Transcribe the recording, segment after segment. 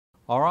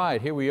All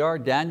right, here we are,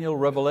 Daniel,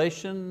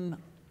 Revelation,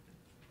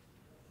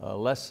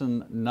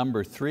 lesson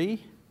number 3.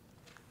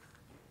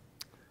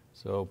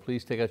 So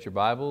please take out your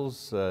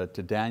Bibles to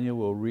Daniel.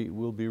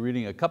 We'll be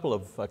reading a couple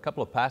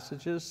of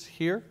passages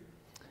here.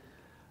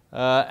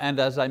 And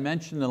as I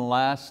mentioned in the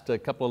last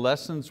couple of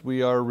lessons,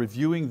 we are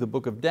reviewing the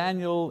book of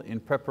Daniel in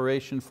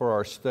preparation for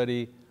our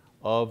study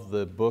of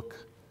the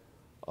book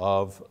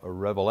of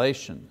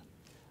Revelation.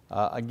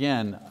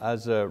 Again,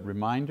 as a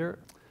reminder,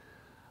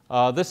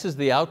 this is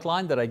the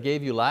outline that I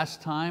gave you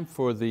last time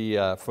for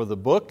the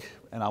book,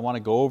 and I want to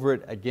go over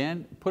it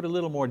again, put a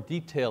little more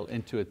detail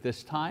into it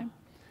this time.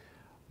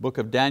 Book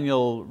of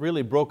Daniel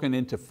really broken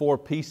into 4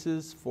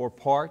 pieces, 4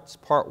 parts.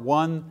 Part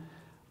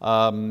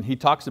 1, he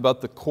talks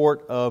about the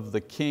court of the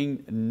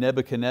king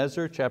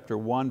Nebuchadnezzar, chapter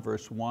 1,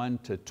 verse 1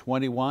 to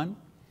 21.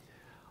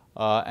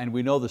 And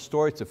we know the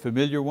story, it's a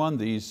familiar one.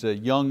 These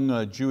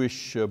young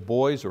Jewish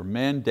boys or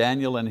men,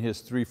 Daniel and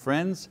his 3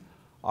 friends,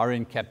 are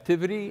in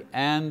captivity,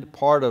 and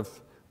part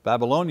of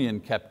Babylonian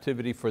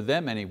captivity, for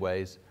them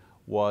anyways,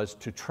 was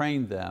to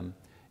train them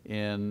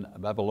in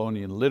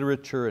Babylonian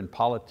literature and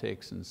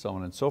politics and so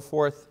on and so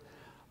forth.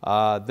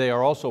 They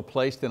are also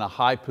placed in a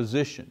high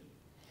position.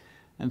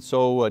 And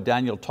so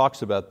Daniel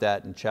talks about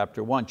that in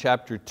chapter 1.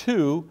 Chapter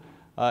 2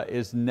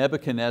 is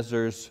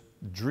Nebuchadnezzar's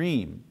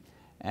dream.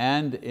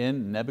 And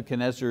in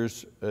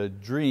Nebuchadnezzar's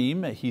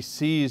dream, he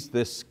sees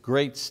this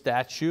great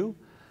statue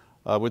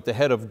with the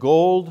head of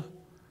gold,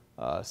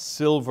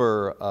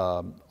 silver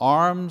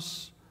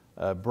arms,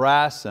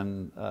 brass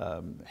and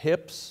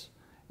hips,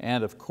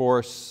 and of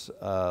course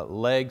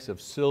legs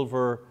of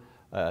silver,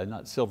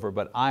 not silver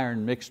but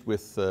iron mixed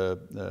with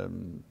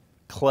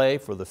clay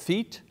for the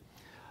feet.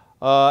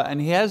 And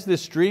he has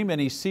this dream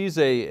and he sees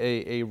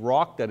a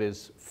rock that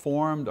is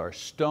formed, or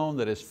stone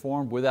that is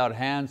formed without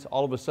hands,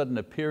 all of a sudden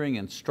appearing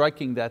and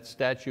striking that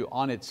statue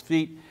on its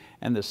feet,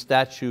 and the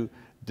statue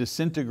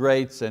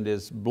disintegrates and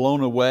is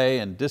blown away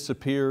and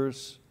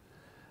disappears.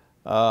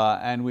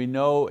 And we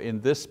know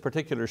in this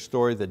particular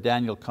story that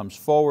Daniel comes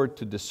forward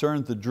to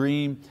discern the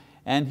dream,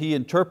 and he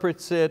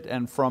interprets it,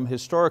 and from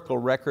historical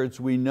records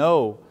we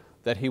know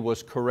that he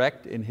was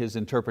correct in his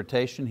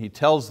interpretation. He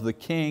tells the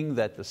king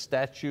that the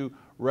statue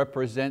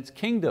represents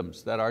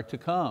kingdoms that are to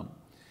come.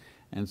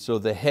 And so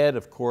the head,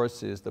 of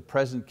course, is the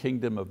present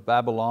kingdom of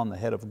Babylon, the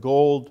head of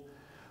gold,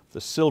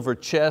 the silver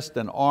chest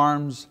and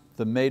arms,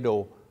 the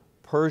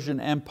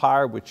Medo-Persian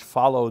Empire, which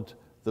followed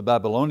the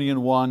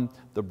Babylonian one.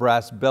 The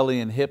brass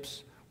belly and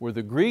hips were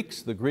the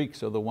Greeks. The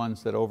Greeks are the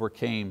ones that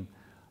overcame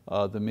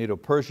the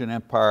Medo-Persian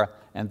Empire.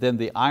 And then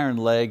the iron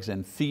legs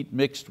and feet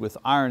mixed with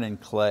iron and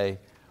clay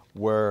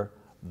were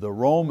the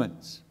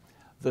Romans.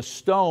 The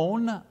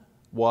stone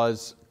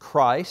was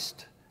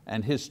Christ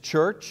and His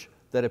church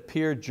that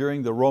appeared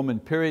during the Roman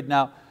period.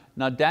 Now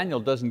Daniel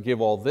doesn't give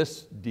all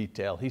this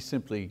detail. He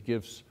simply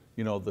gives,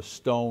 the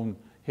stone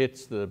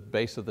hits the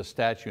base of the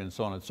statue and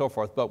so on and so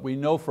forth. But we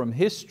know from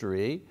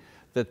history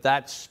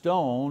that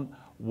stone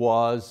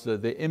was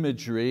the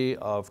imagery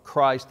of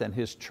Christ and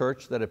His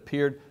church that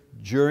appeared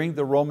during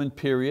the Roman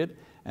period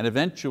and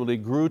eventually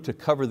grew to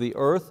cover the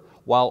earth,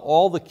 while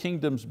all the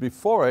kingdoms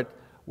before it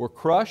were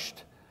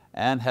crushed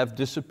and have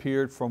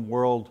disappeared from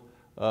world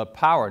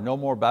power. No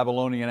more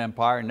Babylonian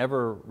Empire,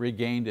 never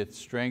regained its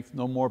strength.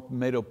 No more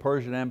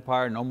Medo-Persian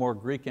Empire, no more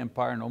Greek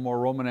Empire, no more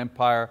Roman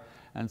Empire.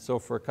 And so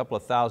for a couple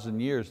of thousand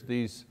years,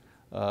 these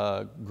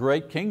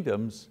great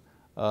kingdoms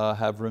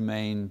have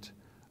remained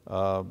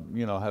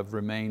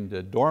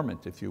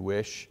dormant, if you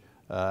wish,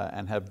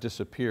 and have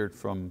disappeared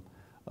from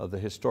the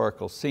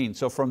historical scene.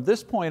 So from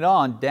this point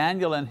on,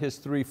 Daniel and his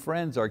 3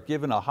 friends are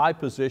given a high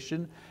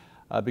position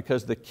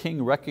because the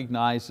king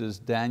recognizes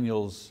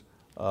Daniel's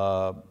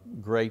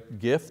great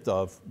gift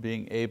of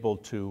being able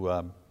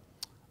to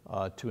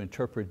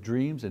interpret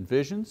dreams and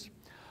visions.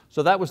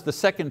 So that was the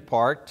second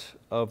part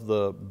of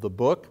the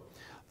book.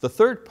 The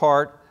third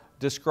part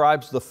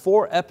describes the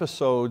 4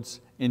 episodes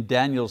in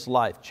Daniel's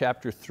life,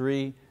 chapter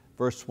 3,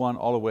 verse 1,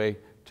 all the way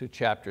to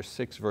chapter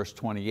 6, verse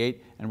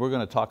 28. And we're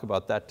going to talk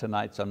about that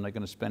tonight, so I'm not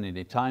going to spend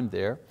any time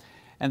there.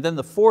 And then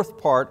the fourth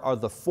part are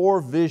the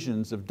 4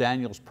 visions of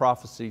Daniel's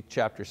prophecy,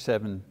 chapter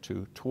 7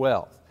 to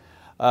 12.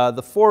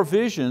 The 4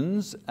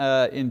 visions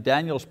in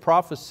Daniel's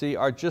prophecy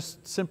are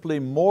just simply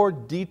more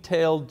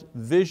detailed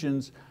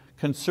visions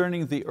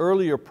concerning the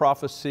earlier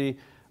prophecy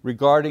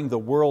regarding the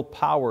world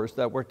powers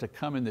that were to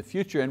come in the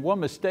future. And one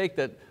mistake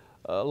that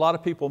a lot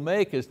of people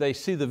make is they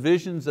see the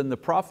visions and the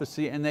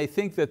prophecy and they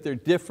think that they're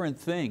different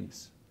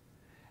things.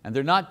 And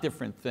they're not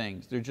different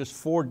things. They're just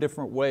 4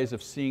 different ways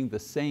of seeing the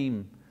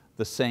same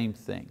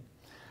thing.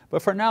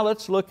 But for now,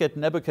 let's look at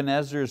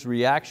Nebuchadnezzar's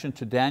reaction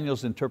to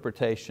Daniel's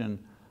interpretation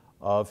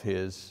of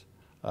his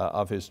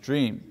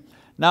dream.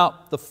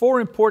 Now, the 4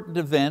 important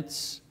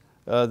events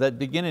that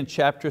begin in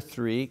chapter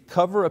 3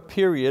 cover a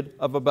period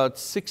of about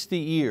 60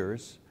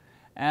 years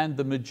and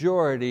the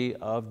majority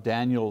of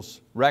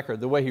Daniel's record.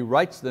 The way he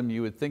writes them,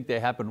 you would think they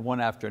happen one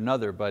after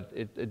another, but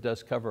it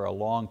does cover a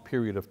long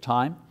period of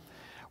time.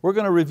 We're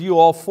going to review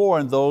all 4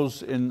 in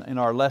those in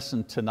our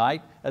lesson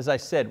tonight. As I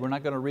said, we're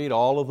not going to read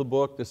all of the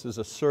book. This is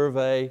a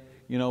survey.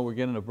 We're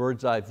getting a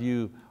bird's eye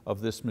view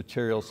of this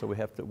material, so we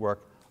have to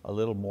work a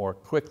little more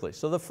quickly.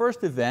 So the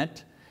first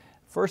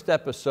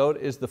episode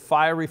is the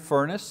fiery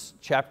furnace,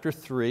 chapter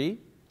 3.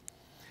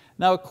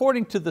 Now,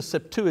 according to the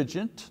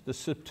Septuagint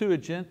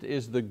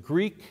is the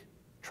Greek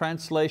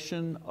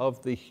translation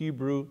of the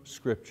Hebrew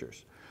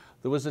scriptures.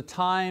 There was a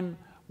time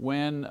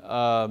when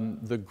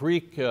the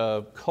Greek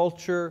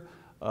culture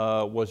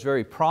was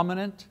very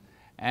prominent,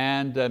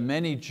 and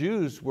many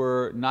Jews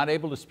were not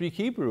able to speak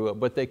Hebrew,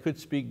 but they could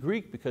speak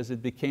Greek because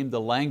it became the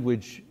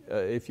language,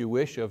 if you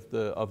wish, of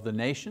the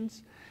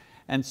nations.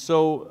 And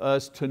so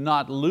as to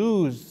not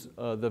lose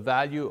the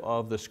value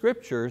of the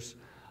scriptures,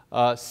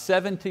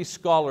 70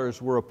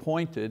 scholars were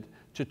appointed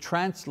to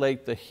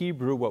translate the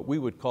Hebrew, what we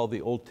would call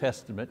the Old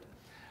Testament,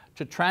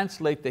 to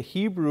translate the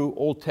Hebrew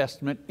Old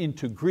Testament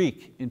into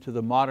Greek, into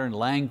the modern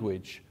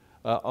language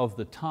of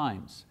the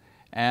times.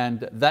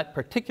 And that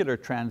particular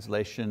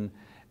translation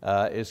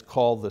is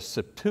called the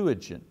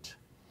Septuagint.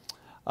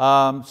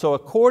 So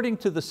according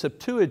to the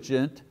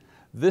Septuagint,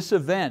 this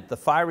event, the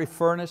fiery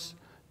furnace,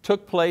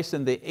 took place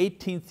in the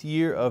 18th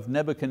year of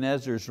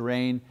Nebuchadnezzar's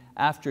reign,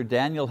 after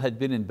Daniel had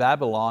been in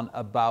Babylon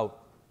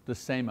about the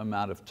same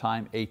amount of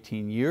time,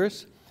 18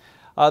 years.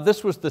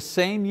 This was the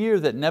same year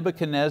that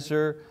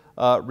Nebuchadnezzar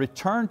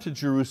returned to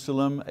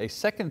Jerusalem a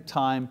second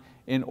time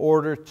in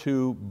order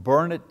to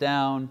burn it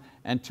down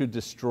and to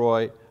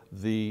destroy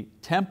the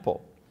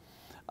temple.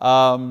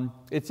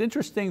 It's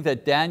interesting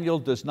that Daniel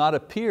does not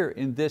appear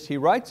in this. He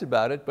writes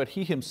about it, but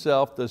he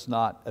himself does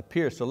not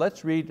appear. So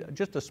let's read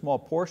just a small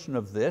portion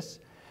of this,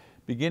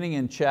 beginning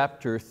in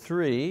chapter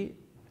 3,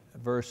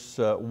 verse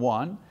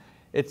 1.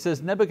 It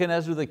says,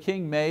 Nebuchadnezzar the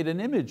king made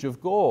an image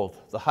of gold,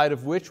 the height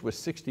of which was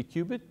 60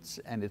 cubits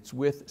and its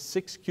width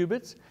 6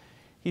 cubits.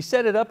 He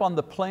set it up on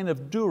the plain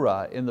of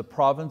Dura in the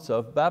province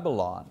of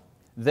Babylon.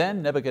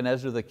 Then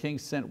Nebuchadnezzar the king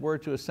sent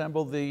word to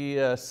assemble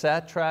the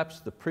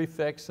satraps, the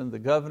prefects and the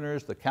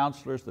governors, the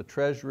counselors, the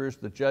treasurers,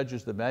 the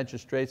judges, the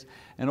magistrates,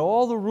 and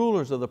all the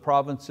rulers of the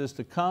provinces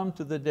to come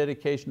to the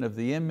dedication of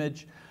the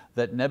image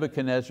that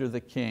Nebuchadnezzar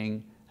the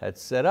king had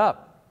set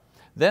up.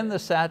 Then the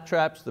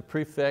satraps, the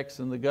prefects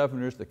and the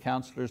governors, the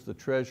counselors, the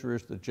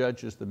treasurers, the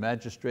judges, the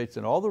magistrates,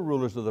 and all the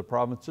rulers of the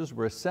provinces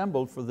were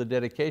assembled for the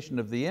dedication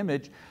of the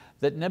image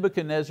that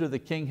Nebuchadnezzar the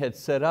king had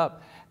set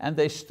up, and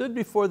they stood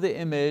before the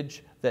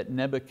image that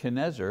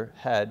Nebuchadnezzar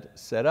had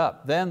set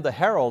up. Then the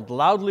herald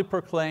loudly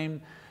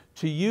proclaimed,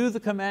 to you the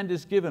command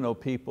is given, O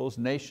peoples,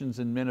 nations,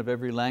 and men of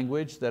every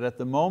language, that at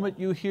the moment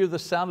you hear the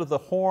sound of the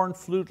horn,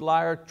 flute,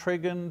 lyre,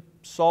 trigon,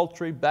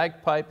 psaltery,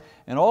 bagpipe,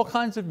 and all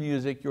kinds of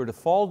music, you're to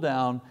fall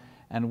down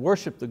and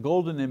worship the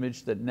golden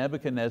image that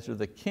Nebuchadnezzar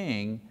the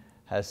king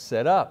has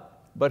set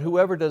up. But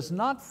whoever does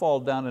not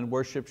fall down and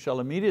worship shall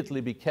immediately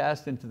be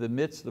cast into the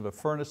midst of a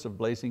furnace of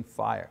blazing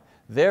fire.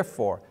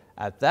 Therefore,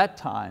 at that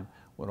time,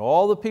 when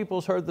all the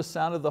peoples heard the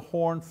sound of the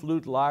horn,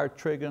 flute, lyre,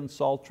 trigon,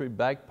 psaltery,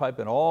 bagpipe,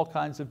 and all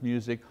kinds of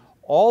music,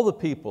 all the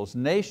peoples,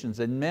 nations,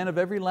 and men of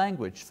every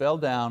language fell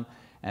down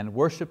and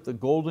worshiped the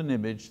golden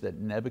image that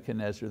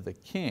Nebuchadnezzar the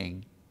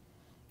king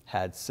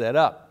had set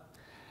up.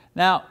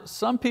 Now,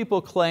 some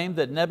people claim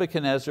that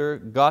Nebuchadnezzar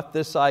got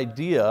this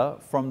idea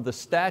from the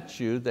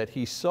statue that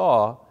he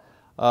saw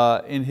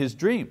in his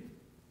dream.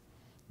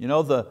 You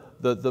know,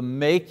 the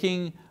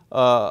making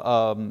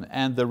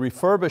and the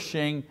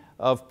refurbishing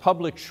of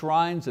public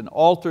shrines and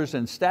altars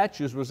and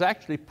statues was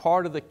actually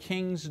part of the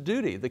king's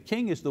duty. The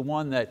king is the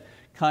one that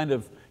kind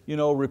of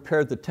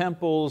repaired the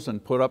temples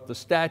and put up the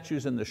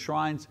statues and the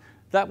shrines.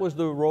 That was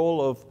the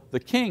role of the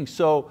king.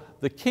 So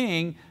the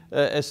king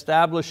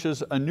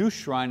establishes a new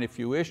shrine, if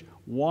you wish,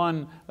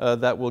 one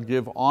that will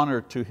give honor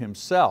to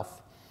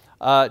himself.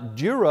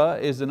 Dura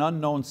is an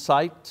unknown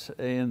site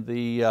in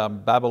the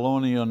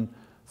Babylonian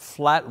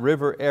Flat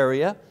River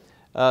area.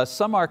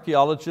 Some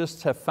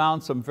archaeologists have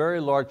found some very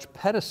large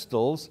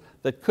pedestals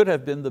that could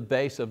have been the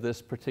base of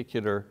this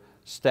particular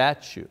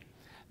statue.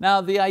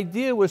 Now the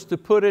idea was to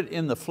put it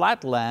in the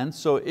flatland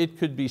so it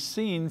could be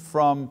seen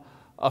from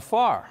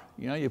afar.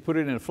 You put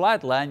it in a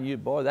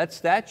flatland, boy, that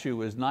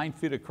statue is 9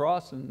 feet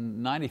across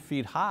and 90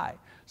 feet high.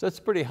 So it's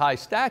a pretty high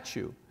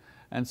statue.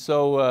 And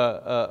so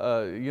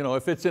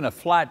if it's in a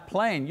flat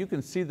plain, you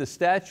can see the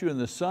statue and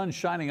the sun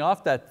shining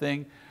off that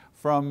thing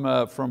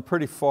from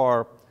pretty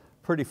far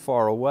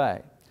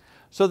away.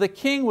 So the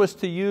king was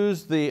to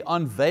use the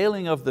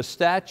unveiling of the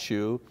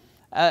statue.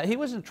 He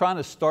wasn't trying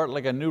to start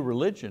like a new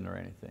religion or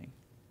anything.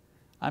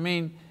 I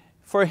mean,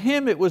 for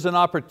him it was an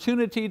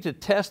opportunity to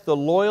test the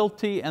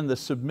loyalty and the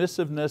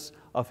submissiveness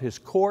of his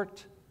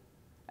court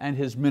and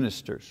his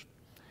ministers.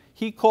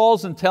 He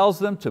calls and tells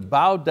them to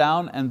bow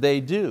down, and they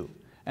do.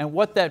 And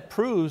what that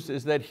proves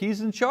is that he's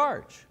in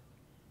charge.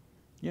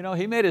 He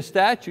made a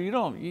statue.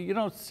 You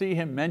don't see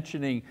him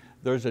mentioning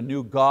there's a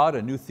new God,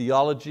 a new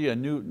theology,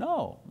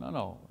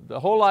 no. The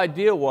whole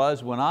idea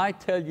was, when I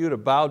tell you to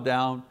bow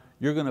down,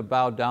 you're going to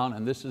bow down,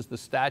 and this is the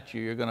statue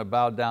you're going to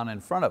bow down in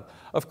front of.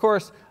 Of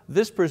course,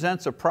 this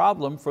presents a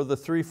problem for the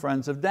three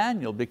friends of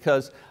Daniel,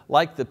 because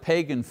like the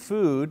pagan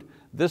food,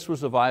 this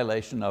was a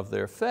violation of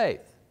their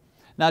faith.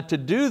 Now to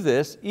do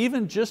this,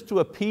 even just to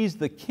appease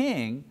the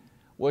king,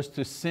 was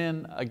to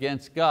sin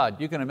against God.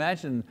 You can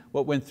imagine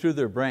what went through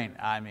their brain.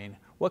 I mean,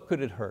 what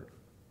could it hurt?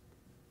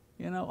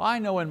 I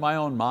know in my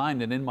own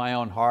mind and in my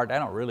own heart, I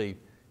don't really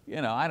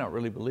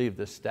believe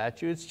this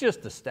statue. It's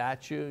just a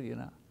statue.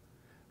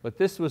 But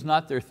this was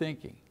not their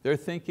thinking. Their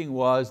thinking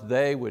was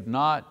they would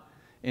not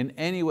in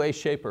any way,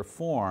 shape, or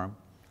form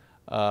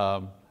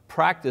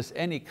practice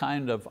any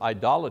kind of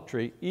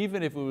idolatry,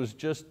 even if it was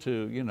just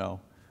to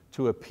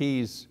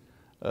appease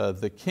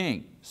the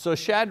king. So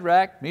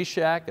Shadrach,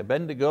 Meshach,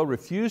 Abednego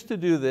refused to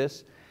do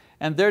this,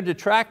 and their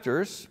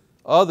detractors,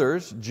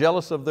 others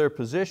jealous of their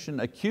position,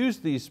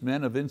 accused these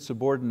men of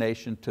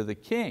insubordination to the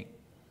king.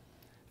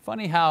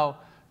 Funny how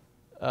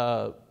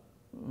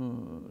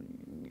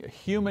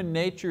human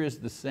nature is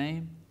the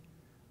same.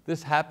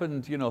 This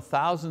happened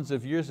thousands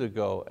of years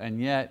ago, and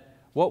yet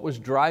what was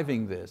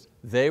driving this?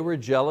 They were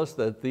jealous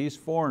that these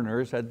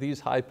foreigners had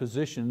these high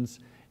positions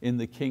in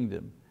the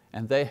kingdom,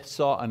 and they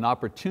saw an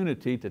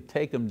opportunity to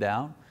take them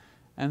down,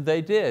 and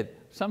they did.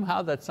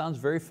 Somehow that sounds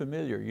very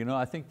familiar.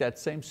 I think that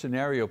same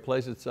scenario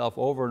plays itself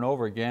over and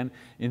over again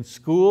in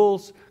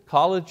schools,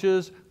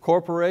 colleges,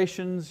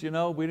 corporations.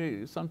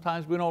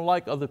 Sometimes we don't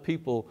like other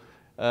people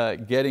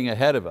getting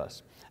ahead of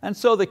us. And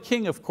so the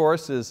king, of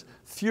course, is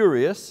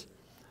furious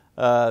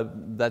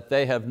that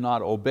they have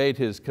not obeyed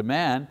his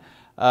command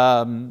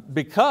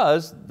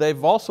because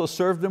they've also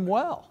served him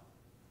well.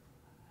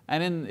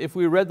 And if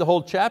we read the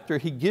whole chapter,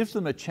 he gives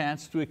them a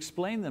chance to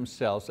explain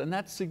themselves, and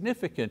that's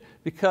significant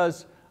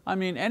because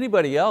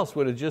anybody else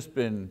would have just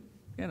been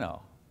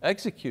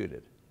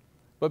executed.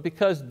 But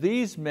because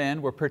these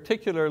men were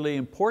particularly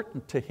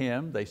important to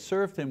him, they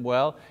served him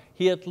well,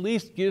 he at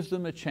least gives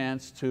them a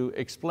chance to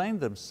explain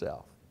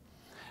themselves.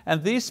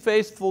 And these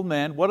faithful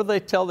men, what do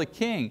they tell the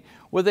king?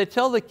 Well, they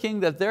tell the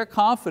king that their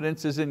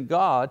confidence is in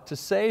God to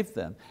save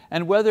them.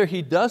 And whether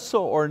he does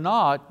so or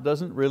not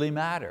doesn't really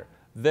matter.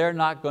 They're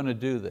not going to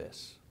do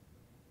this.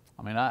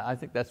 I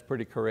think that's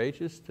pretty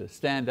courageous to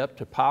stand up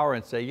to power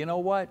and say, you know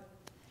what?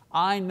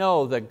 I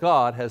know that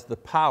God has the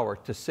power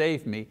to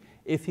save me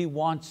if He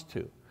wants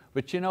to.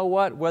 But you know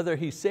what? Whether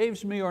He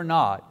saves me or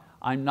not,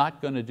 I'm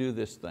not going to do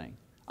this thing.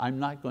 I'm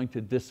not going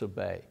to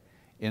disobey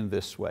in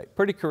this way.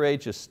 Pretty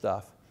courageous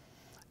stuff.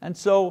 And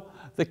so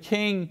the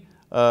king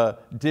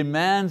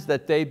demands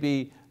that they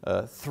be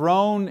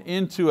thrown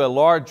into a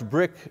large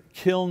brick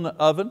kiln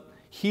oven,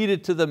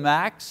 heated to the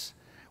max,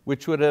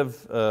 which would have,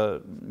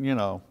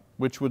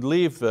 which would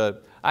leave,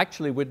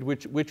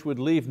 which would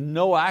leave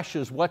no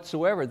ashes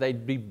whatsoever.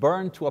 They'd be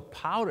burned to a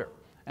powder.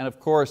 And of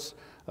course,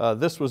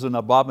 this was an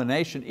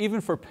abomination,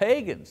 even for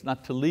pagans,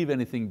 not to leave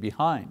anything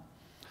behind.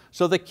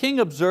 So the king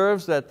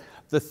observes that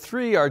the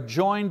three are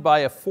joined by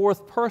a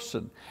fourth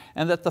person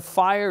and that the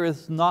fire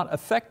is not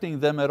affecting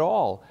them at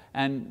all.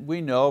 And we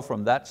know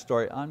from that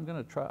story,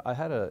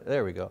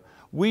 there we go.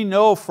 We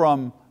know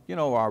from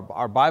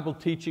our Bible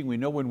teaching, we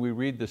know when we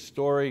read the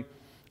story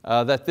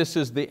that this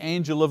is the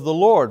angel of the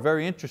Lord.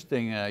 Very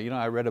interesting.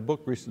 I read a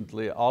book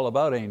recently all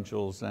about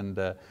angels, and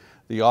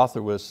the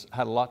author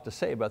had a lot to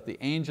say about the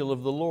angel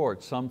of the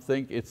Lord. Some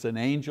think it's an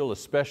angel,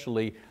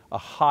 especially a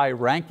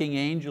high-ranking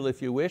angel,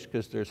 if you wish,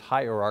 because there's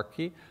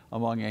hierarchy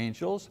among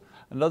angels.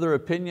 Another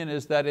opinion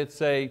is that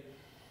it's a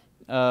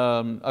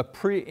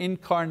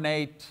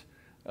pre-incarnate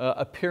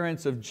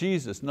appearance of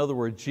Jesus. In other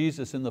words,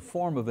 Jesus in the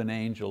form of an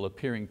angel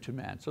appearing to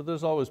man. So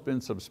there's always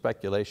been some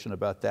speculation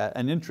about that.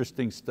 An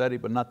interesting study,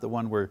 but not the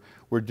one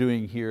we're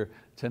doing here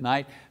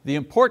tonight. The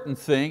important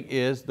thing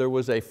is there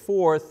was a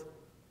fourth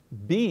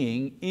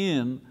being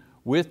in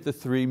with the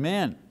three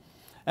men.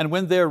 And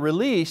when they're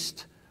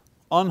released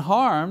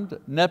unharmed,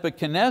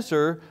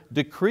 Nebuchadnezzar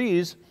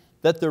decrees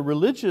that the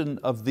religion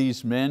of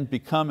these men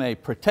become a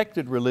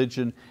protected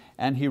religion,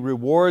 and he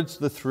rewards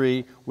the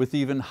three with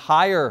even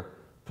higher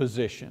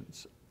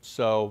positions.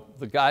 So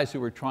the guys who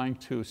were trying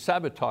to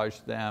sabotage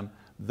them,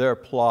 their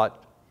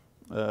plot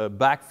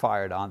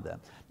backfired on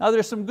them. Now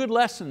there's some good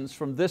lessons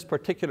from this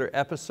particular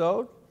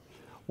episode,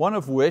 one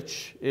of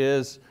which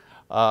is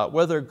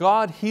whether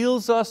God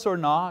heals us or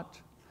not,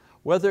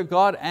 whether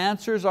God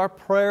answers our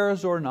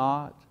prayers or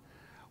not,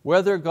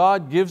 whether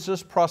God gives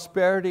us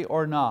prosperity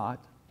or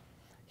not,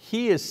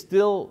 He's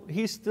still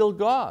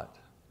God,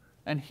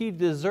 and He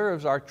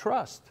deserves our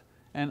trust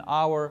and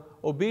our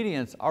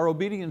obedience. Our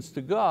obedience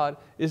to God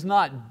is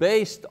not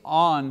based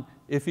on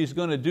if He's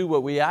going to do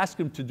what we ask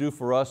Him to do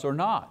for us or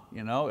not.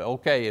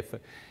 Okay,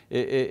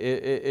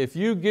 if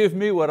you give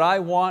me what I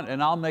want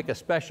and I'll make a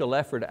special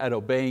effort at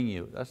obeying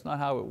you. That's not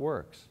how it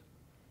works.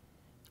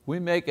 We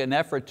make an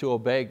effort to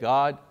obey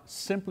God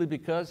simply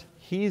because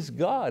He's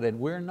God and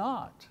we're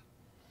not.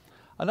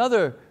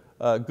 Another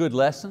good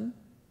lesson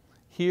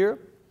here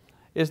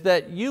is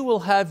that you will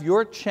have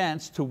your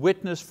chance to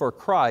witness for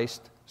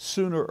Christ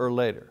sooner or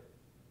later.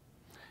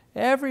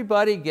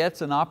 Everybody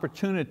gets an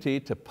opportunity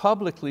to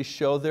publicly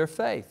show their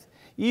faith,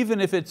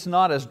 even if it's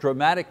not as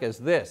dramatic as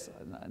this.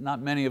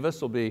 Not many of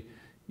us will be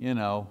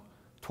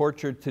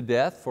tortured to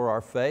death for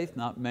our faith.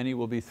 Not many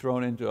will be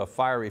thrown into a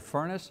fiery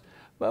furnace.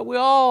 But we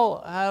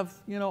all have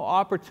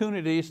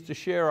opportunities to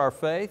share our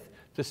faith,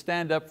 to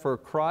stand up for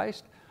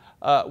Christ.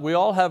 We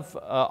all have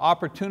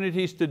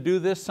opportunities to do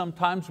this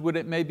sometimes when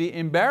it may be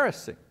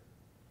embarrassing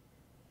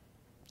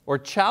or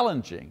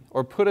challenging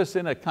or put us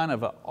in a kind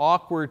of an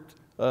awkward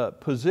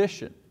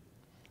position.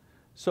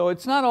 So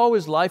it's not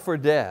always life or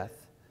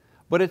death,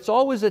 but it's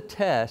always a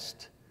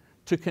test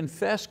to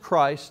confess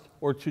Christ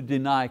or to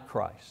deny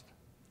Christ.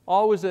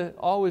 Always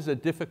a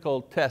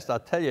difficult test. I'll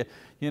tell you,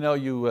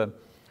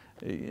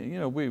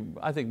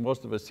 I think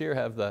most of us here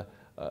have the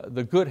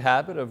good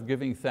habit of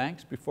giving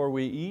thanks before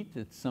we eat.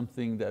 It's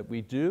something that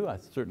we do.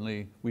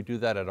 Certainly we do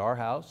that at our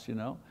house,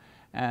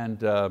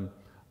 and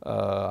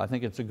I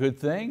think it's a good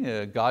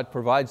thing. God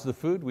provides the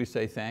food, we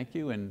say thank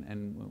you,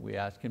 and we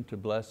ask Him to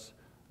bless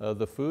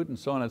the food and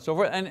so on and so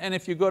forth. And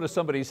if you go to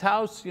somebody's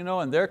house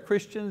and they're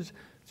Christians,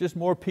 just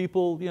more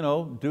people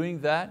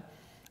doing that.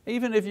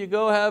 Even if you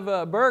go have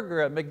a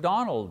burger at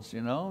McDonald's,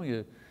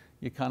 you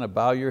kind of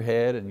bow your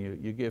head and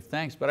you give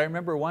thanks. But I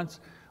remember once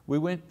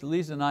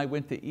Lisa and I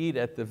went to eat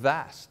at the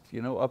Vast,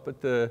 up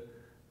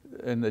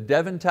in the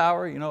Devon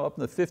Tower, up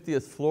in the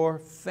 50th floor,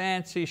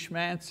 fancy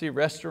schmancy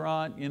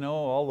restaurant,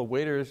 all the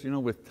waiters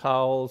with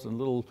towels and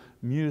little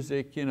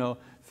music,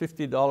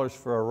 $50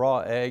 for a raw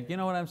egg, you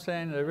know what I'm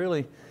saying? They're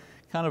really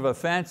kind of a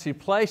fancy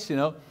place,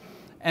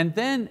 And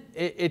then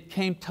it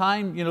came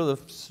time,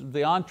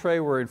 the entree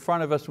were in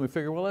front of us, and we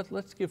figured, well,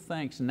 let's give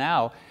thanks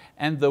now.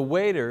 And the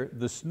waiter,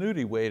 the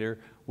snooty waiter,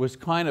 was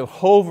kind of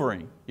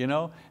hovering,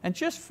 and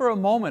just for a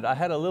moment I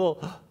had a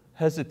little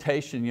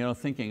hesitation,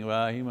 thinking,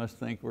 well, he must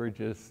think we're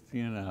just,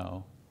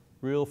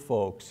 real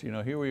folks.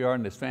 Here we are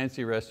in this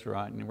fancy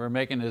restaurant and we're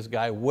making this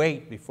guy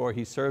wait before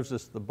he serves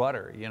us the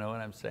butter, you know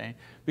what I'm saying?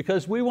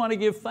 Because we want to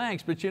give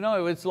thanks, but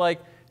it's like,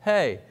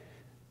 hey,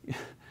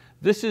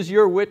 this is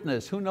your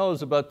witness. Who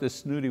knows about this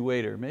snooty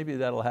waiter? Maybe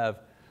that'll have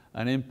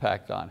an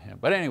impact on him.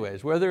 But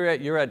anyways, whether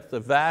you're at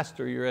the Vast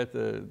or you're at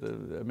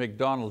the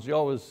McDonald's, you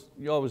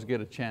always get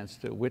a chance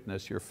to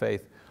witness your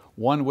faith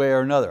one way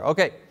or another.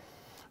 Okay,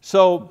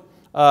 so,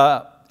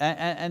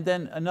 and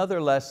then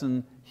another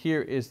lesson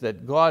here is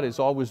that God is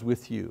always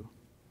with you,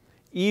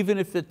 even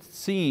if it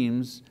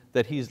seems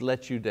that He's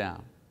let you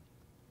down.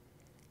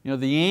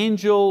 The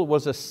angel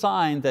was a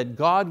sign that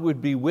God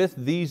would be with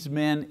these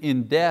men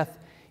in death,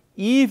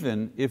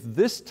 even if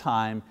this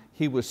time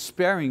He was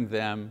sparing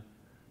them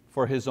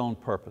for His own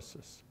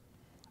purposes.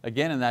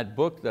 Again, in that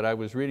book that I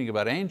was reading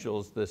about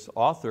angels, this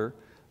author,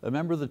 a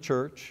member of the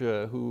church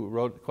who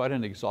wrote quite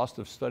an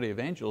exhaustive study of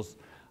angels,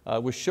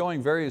 was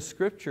showing various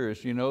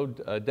scriptures,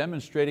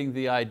 demonstrating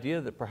the idea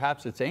that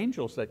perhaps it's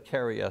angels that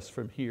carry us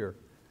from here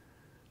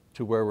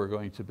to where we're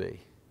going to be.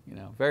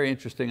 Very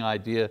interesting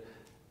idea,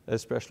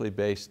 especially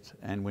based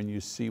and when you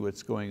see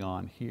what's going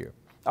on here.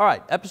 All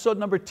right, episode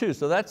number 2.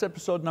 So that's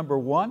episode number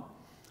 1.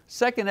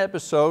 Second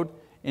episode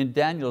in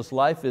Daniel's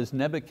life is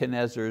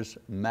Nebuchadnezzar's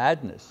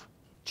madness,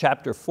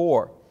 chapter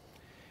 4.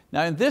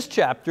 Now in this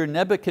chapter,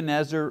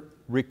 Nebuchadnezzar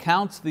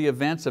recounts the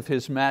events of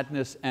his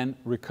madness and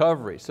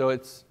recovery. So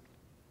it's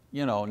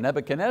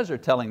Nebuchadnezzar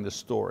telling the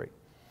story.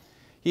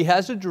 He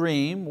has a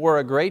dream where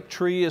a great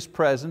tree is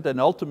present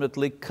and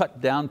ultimately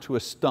cut down to a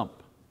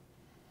stump.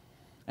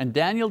 And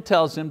Daniel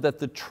tells him that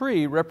the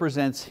tree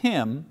represents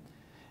him,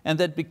 and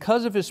that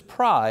because of his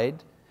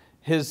pride,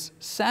 his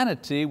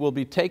sanity will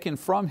be taken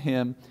from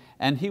him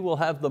and he will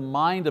have the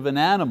mind of an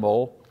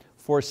animal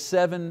for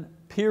 7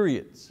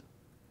 periods.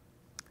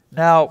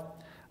 Now,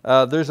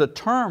 there's a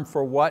term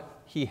for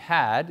what he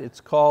had. It's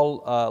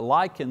called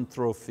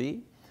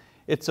lycanthropy.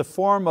 It's a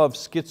form of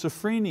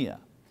schizophrenia.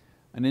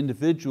 An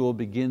individual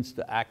begins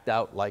to act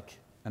out like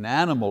an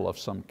animal of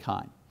some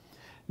kind.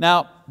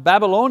 Now,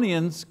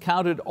 Babylonians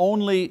counted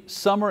only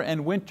summer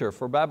and winter.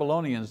 For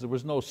Babylonians, there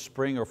was no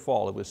spring or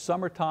fall. It was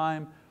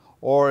summertime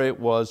or it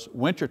was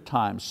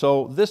wintertime.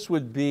 So this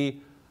would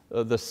be,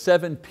 the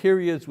 7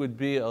 periods would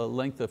be a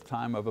length of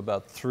time of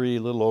about a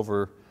little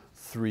over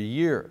 3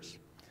 years.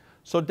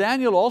 So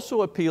Daniel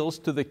also appeals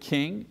to the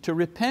king to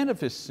repent of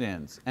his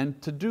sins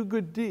and to do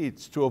good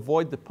deeds to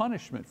avoid the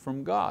punishment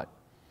from God.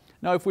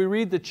 Now if we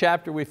read the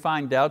chapter, we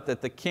find out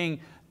that the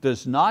king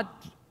does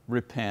not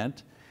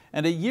repent,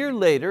 and a year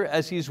later,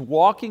 as he's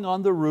walking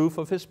on the roof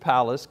of his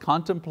palace,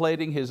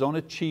 contemplating his own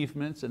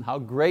achievements and how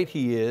great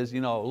he is,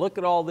 look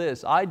at all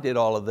this, I did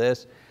all of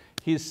this,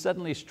 he's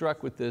suddenly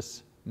struck with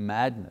this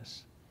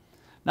madness.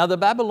 Now the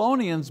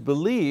Babylonians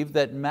believed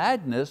that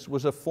madness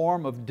was a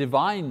form of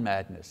divine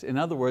madness. In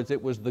other words,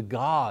 it was the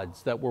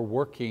gods that were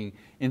working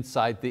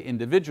inside the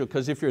individual.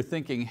 Because if you're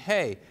thinking,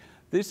 hey,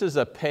 this is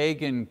a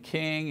pagan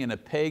king in a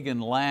pagan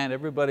land,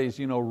 everybody's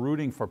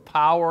rooting for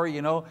power.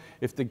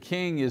 If the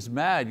king is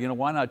mad,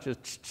 why not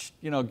just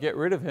get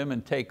rid of him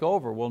and take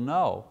over? Well,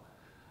 no.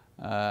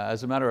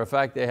 As a matter of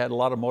fact, they had a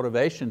lot of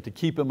motivation to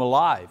keep him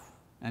alive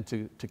and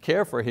to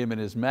care for him in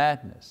his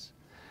madness.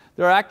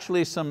 There are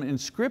actually some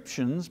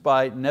inscriptions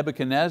by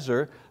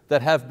Nebuchadnezzar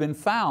that have been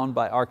found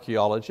by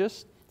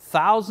archaeologists,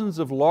 thousands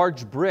of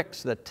large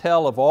bricks that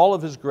tell of all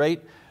of his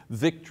great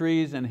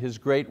victories and his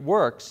great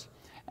works.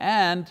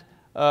 And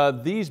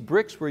these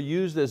bricks were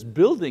used as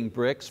building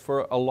bricks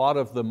for a lot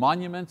of the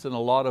monuments and a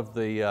lot of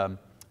the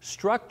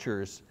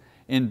structures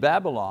in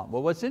Babylon.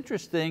 Well, what's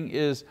interesting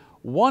is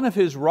one of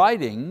his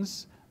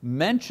writings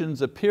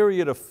mentions a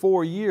period of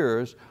 4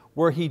 years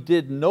where he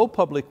did no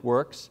public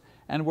works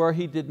and where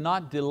he did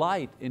not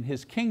delight in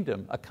his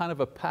kingdom, a kind of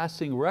a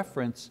passing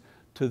reference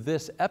to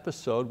this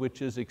episode,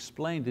 which is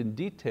explained in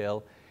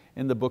detail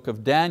in the book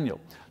of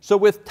Daniel. So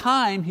with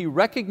time, he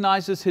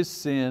recognizes his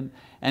sin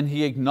and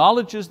he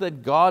acknowledges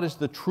that God is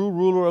the true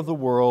ruler of the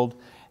world,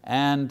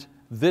 and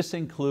this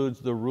includes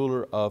the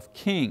ruler of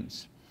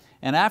kings.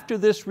 And after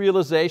this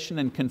realization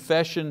and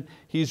confession,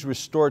 he's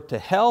restored to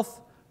health,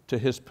 to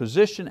his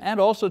position, and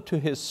also to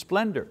his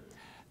splendor.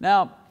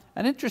 Now,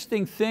 an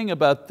interesting thing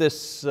about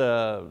this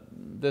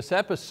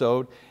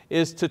episode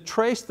is to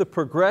trace the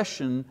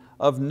progression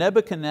of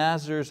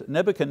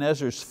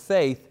Nebuchadnezzar's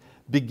faith,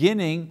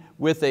 beginning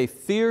with a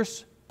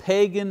fierce,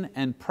 pagan,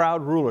 and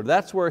proud ruler.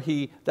 That's where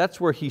he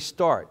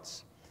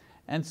starts.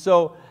 And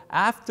so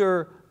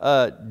after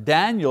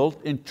Daniel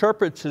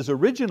interprets his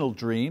original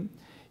dream,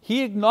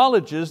 he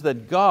acknowledges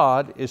that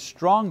God is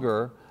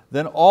stronger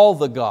than all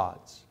the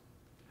gods.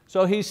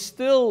 So he's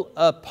still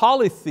a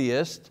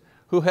polytheist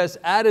who has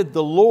added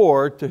the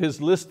Lord to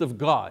his list of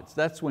gods.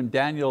 That's when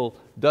Daniel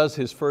does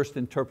his first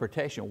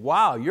interpretation.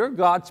 Wow, your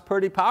God's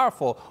pretty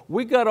powerful.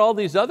 We got all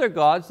these other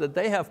gods that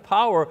they have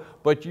power,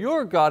 but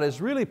your God is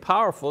really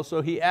powerful,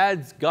 so he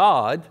adds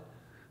God,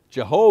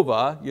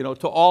 Jehovah,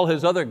 to all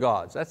his other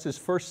gods. That's his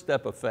first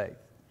step of faith.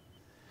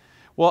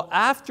 Well,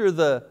 after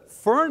the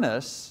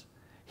furnace,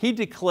 he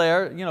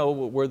declared,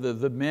 where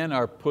the men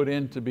are put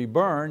in to be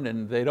burned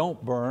and they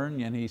don't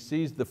burn, and he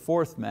sees the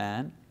fourth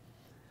man.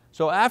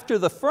 So after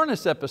the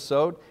furnace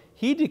episode,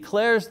 he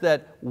declares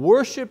that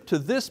worship to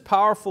this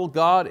powerful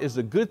God is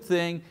a good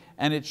thing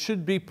and it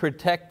should be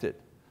protected.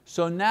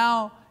 So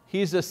now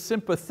he's a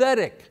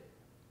sympathetic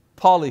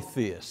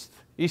polytheist.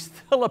 He's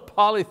still a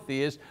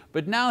polytheist,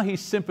 but now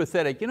he's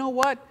sympathetic. You know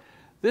what?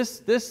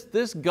 This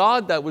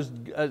God that was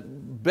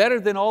better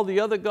than all the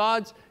other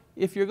gods,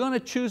 if you're going to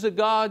choose a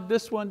God,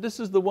 this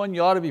is the one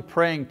you ought to be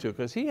praying to,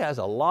 because he has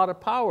a lot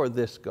of power,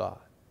 this God.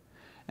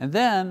 And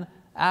then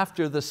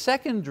after the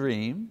second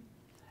dream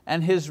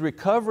and his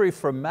recovery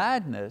from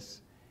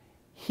madness,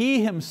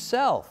 he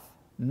himself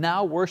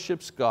now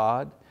worships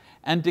God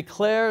and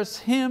declares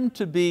Him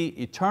to be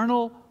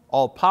eternal,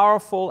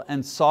 all-powerful,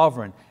 and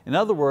sovereign. In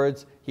other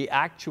words, he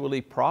actually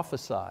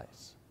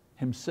prophesies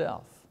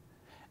himself.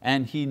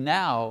 And he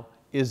now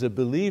is a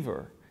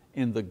believer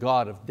in the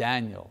God of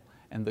Daniel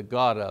and the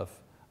God of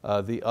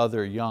the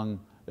other young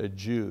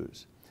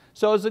Jews.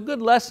 So it's a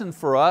good lesson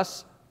for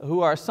us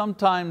who are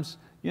sometimes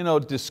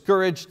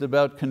discouraged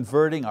about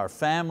converting our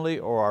family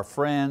or our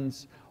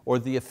friends, or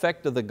the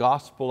effect of the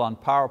gospel on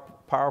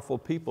powerful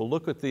people.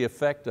 Look at the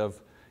effect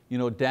of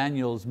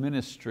Daniel's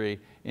ministry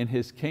in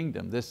his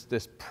kingdom.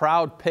 This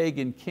proud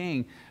pagan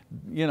king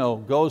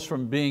goes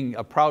from being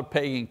a proud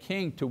pagan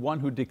king to one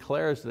who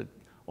declares that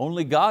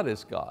only God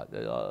is God.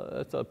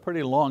 It's a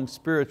pretty long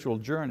spiritual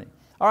journey.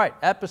 All right,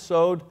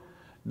 episode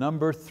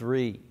number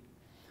 3.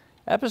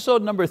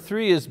 Episode number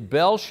 3 is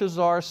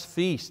Belshazzar's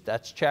Feast.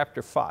 That's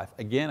chapter 5.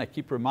 Again, I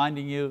keep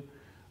reminding you,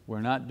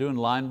 we're not doing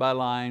line by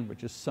line, we're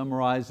just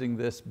summarizing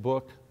this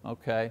book,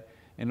 okay,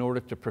 in order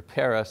to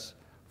prepare us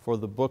for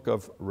the book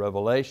of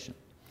Revelation.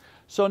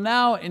 So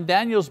now in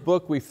Daniel's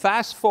book, we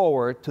fast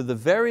forward to the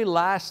very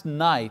last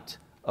night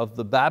of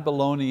the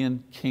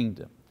Babylonian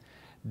kingdom.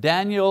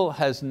 Daniel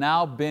has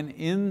now been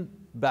in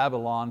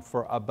Babylon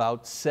for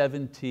about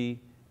 70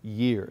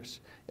 years.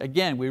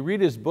 Again, we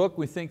read his book,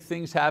 we think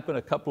things happen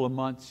a couple of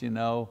months,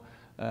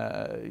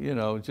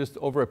 just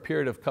over a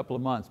period of a couple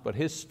of months. But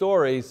his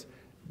stories,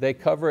 they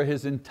cover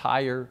his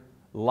entire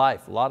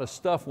life. A lot of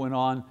stuff went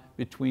on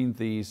between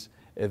these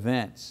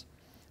events.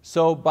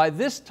 So by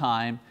this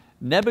time,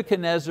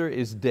 Nebuchadnezzar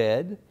is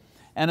dead,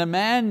 and a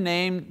man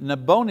named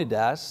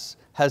Nabonidus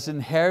has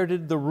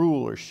inherited the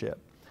rulership.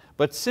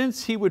 But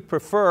since he would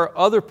prefer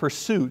other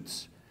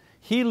pursuits,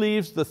 he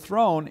leaves the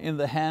throne in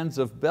the hands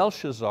of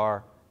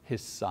Belshazzar,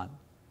 his son.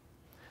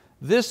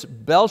 This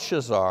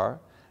Belshazzar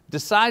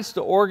decides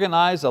to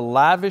organize a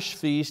lavish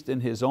feast in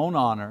his own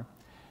honor,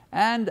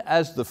 and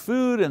as the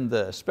food and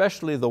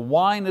especially the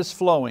wine is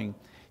flowing,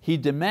 he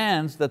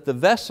demands that the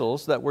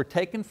vessels that were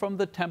taken from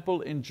the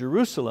temple in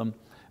Jerusalem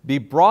be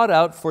brought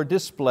out for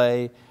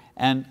display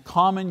and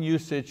common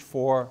usage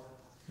for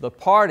the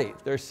party.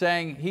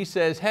 He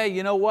says, hey,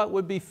 you know what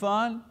would be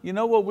fun? You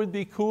know what would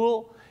be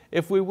cool?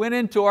 If we went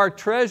into our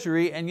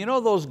treasury and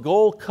those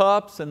gold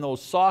cups and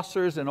those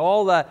saucers and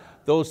all that,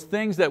 those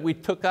things that we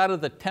took out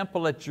of the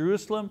temple at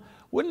Jerusalem,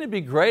 wouldn't it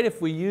be great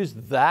if we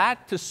used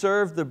that to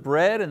serve the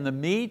bread and the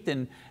meat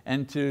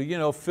and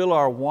to fill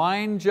our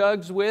wine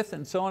jugs with,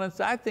 and so on and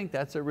so on? I think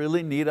that's a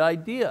really neat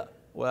idea.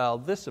 Well,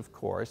 this of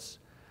course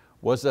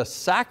was a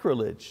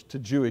sacrilege to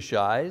Jewish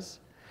eyes,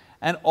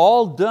 and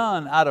all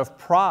done out of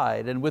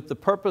pride and with the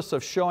purpose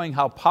of showing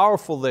how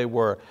powerful they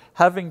were,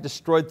 having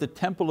destroyed the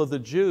temple of the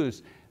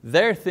Jews.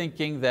 They're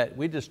thinking that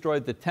we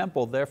destroyed the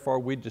temple, therefore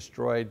we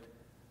destroyed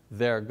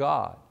their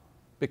God.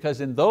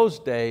 Because in those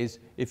days,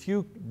 if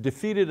you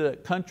defeated a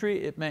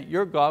country, it meant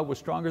your God was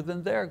stronger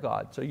than their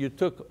God. So you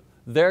took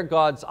their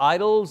God's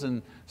idols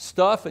and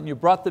stuff and you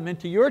brought them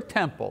into your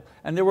temple,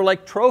 and they were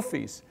like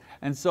trophies.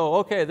 And so,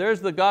 okay, there's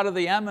the God of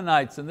the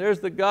Ammonites, and there's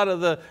the God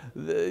of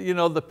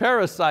the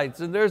Perizzites,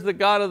 and there's the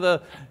God of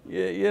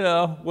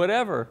the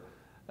whatever.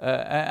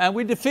 And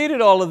we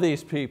defeated all of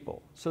these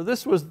people. So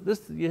this was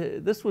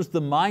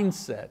the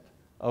mindset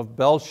of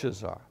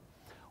Belshazzar.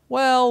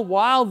 Well,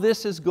 while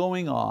this is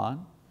going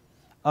on,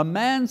 a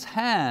man's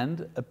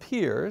hand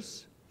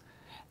appears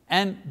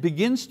and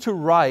begins to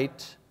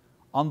write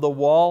on the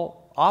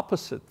wall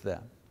opposite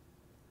them.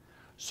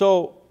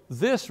 So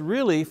this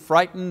really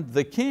frightened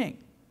the king.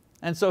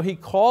 And so he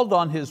called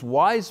on his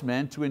wise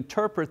men to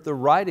interpret the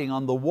writing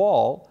on the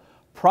wall,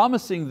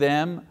 promising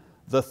them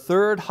the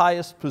third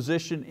highest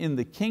position in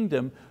the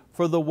kingdom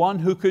for the one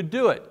who could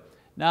do it.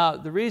 Now,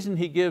 the reason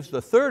he gives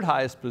the third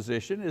highest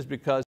position is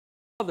because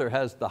his father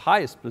has the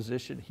highest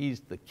position, he's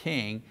the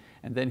king,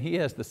 and then he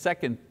has the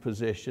second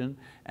position,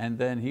 and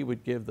then he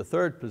would give the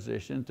third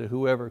position to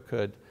whoever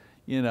could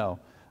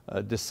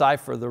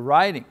decipher the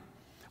writing.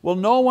 Well,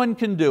 no one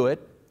can do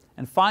it,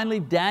 and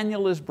finally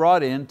Daniel is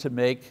brought in to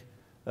make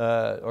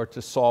or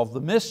to solve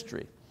the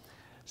mystery.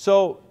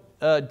 So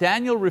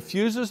Daniel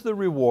refuses the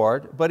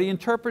reward, but he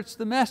interprets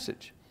the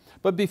message.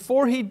 But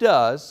before he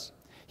does,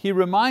 he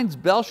reminds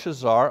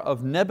Belshazzar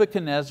of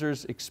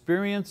Nebuchadnezzar's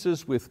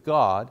experiences with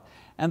God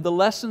and the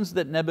lessons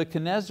that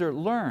Nebuchadnezzar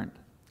learned.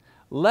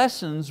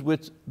 Lessons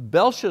which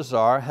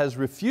Belshazzar has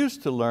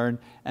refused to learn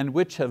and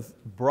which have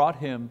brought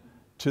him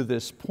to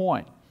this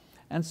point.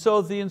 And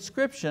so the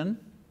inscription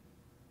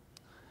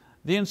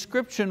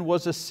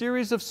was a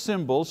series of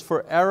symbols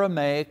for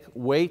Aramaic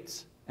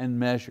weights and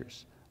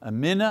measures. A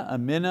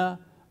mina,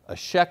 a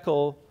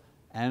shekel,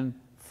 and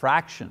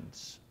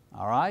fractions.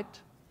 All right?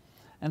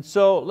 And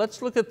so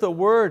let's look at the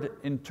word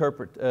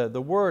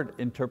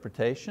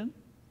interpretation.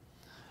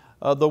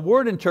 The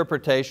word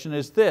interpretation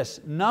is this: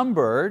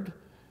 numbered,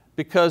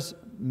 because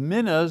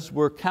minas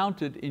were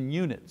counted in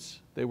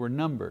units. They were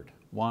numbered.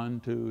 1,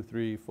 2,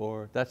 3,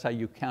 4. That's how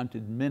you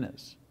counted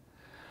minas.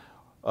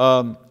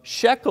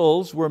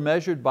 Shekels were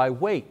measured by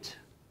weight.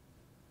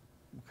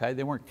 Okay?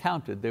 They weren't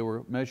counted, they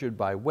were measured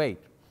by weight.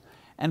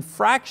 And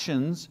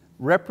fractions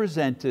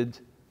represented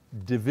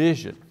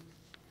division.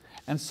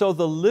 And so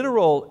the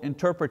literal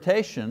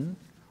interpretation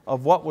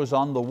of what was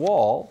on the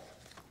wall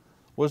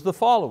was the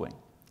following: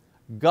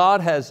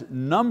 God has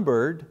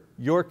numbered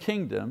your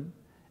kingdom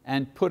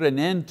and put an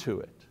end to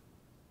it.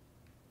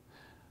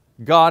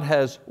 God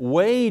has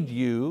weighed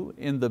you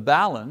in the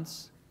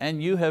balance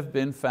and you have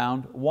been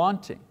found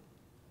wanting.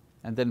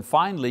 And then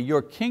finally,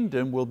 your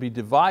kingdom will be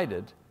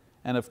divided,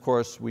 and of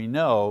course we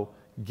know,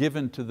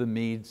 given to the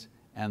Medes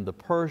and the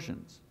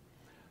Persians.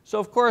 So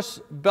of course,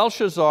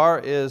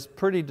 Belshazzar is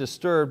pretty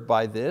disturbed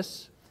by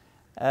this,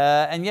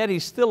 and yet he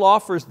still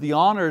offers the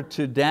honor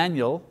to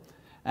Daniel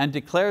and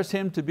declares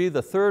him to be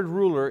the third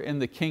ruler in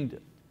the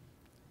kingdom.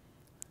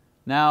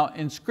 Now,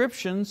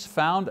 inscriptions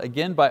found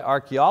again by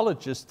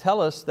archaeologists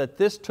tell us that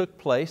this took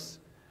place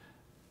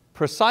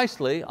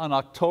precisely on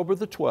October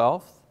the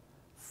 12th,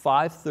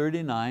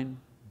 539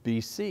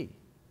 BC.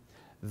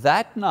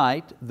 That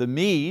night, the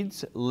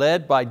Medes,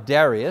 led by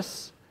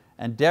Darius,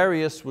 and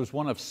Darius was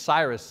one of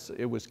Cyrus,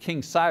 it was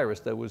King Cyrus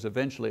that was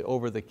eventually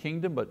over the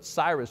kingdom, but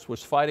Cyrus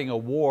was fighting a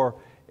war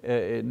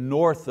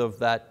north of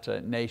that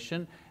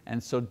nation,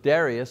 and so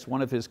Darius,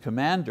 one of his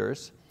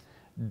commanders,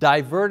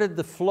 diverted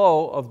the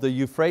flow of the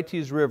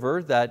Euphrates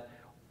River that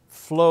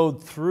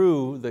flowed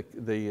through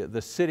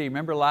the city.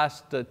 Remember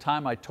last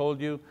time I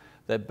told you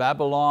that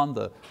Babylon,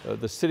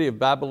 the city of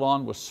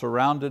Babylon was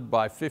surrounded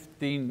by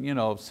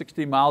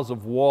 60 miles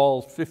of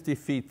walls, 50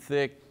 feet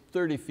thick,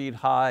 30 feet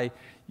high.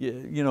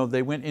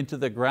 They went into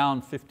the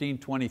ground 15,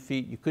 20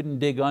 feet. You couldn't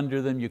dig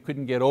under them, you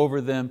couldn't get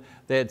over them.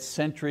 They had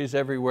sentries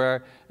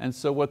everywhere. And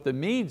so what the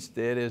Medes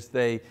did is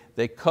they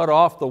cut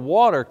off the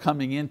water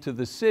coming into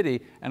the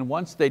city, and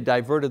once they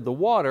diverted the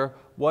water,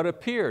 what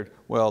appeared?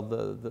 Well,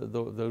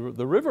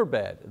 the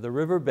riverbed. The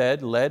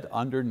riverbed led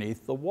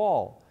underneath the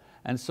wall.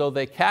 And so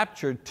they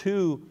captured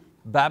 2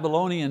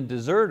 Babylonian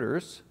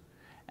deserters,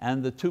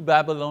 and the 2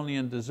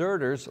 Babylonian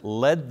deserters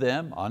led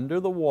them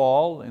under the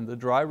wall in the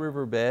dry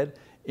riverbed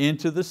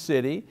into the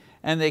city,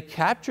 and they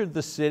captured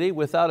the city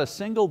without a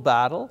single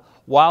battle,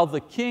 while the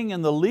king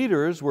and the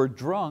leaders were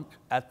drunk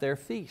at their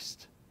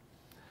feast.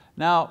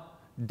 Now,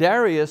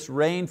 Darius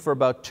reigned for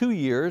about 2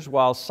 years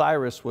while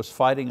Cyrus was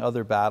fighting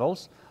other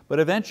battles, but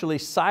eventually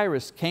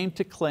Cyrus came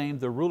to claim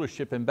the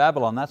rulership in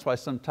Babylon. That's why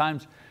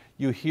sometimes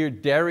you hear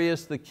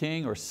Darius the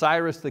king or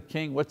Cyrus the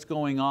king. What's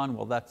going on?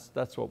 Well,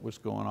 that's what was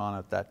going on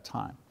at that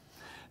time.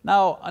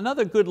 Now,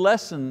 another good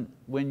lesson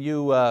when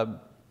you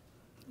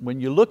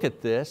look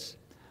at this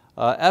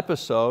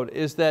episode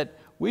is that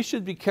we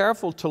should be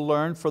careful to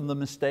learn from the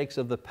mistakes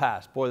of the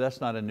past. Boy, that's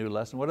not a new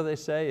lesson. What do they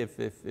say?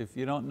 If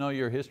you don't know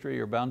your history,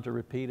 you're bound to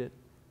repeat it.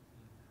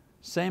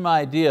 Same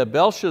idea.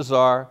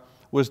 Belshazzar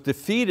was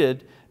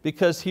defeated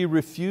because he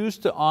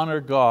refused to honor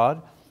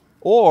God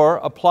or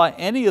apply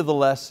any of the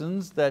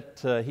lessons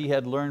that he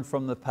had learned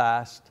from the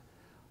past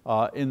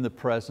in the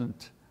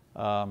present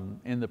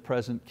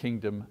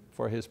kingdom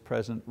for his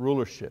present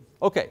rulership.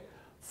 Okay,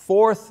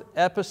 fourth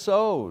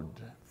episode,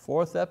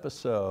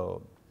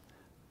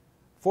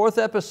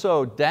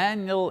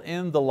 Daniel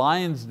in the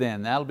lion's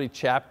den. That'll be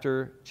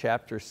chapter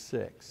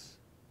 6.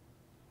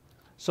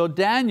 So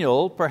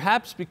Daniel,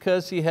 perhaps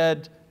because he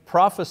had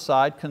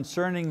prophesied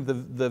concerning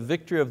the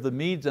victory of the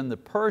Medes and the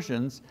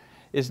Persians,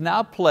 is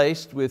now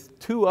placed with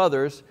 2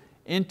 others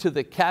into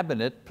the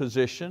cabinet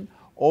position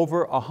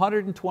over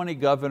 120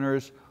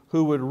 governors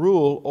who would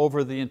rule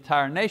over the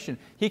entire nation.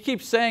 He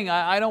keeps saying,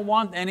 I don't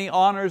want any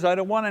honors, I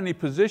don't want any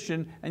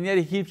position, and yet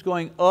he keeps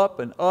going up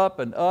and up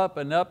and up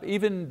and up.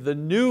 Even the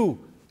new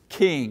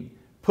king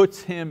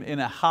puts him in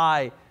a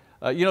high,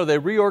 they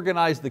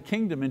reorganized the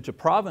kingdom into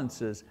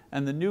provinces,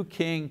 and the new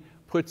king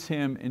puts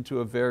him into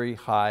a very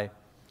high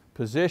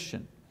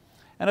position.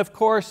 And of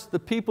course, the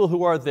people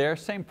who are there,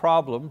 same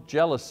problem,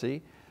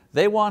 jealousy,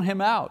 they want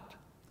him out.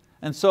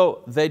 And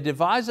so they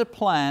devise a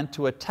plan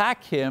to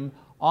attack him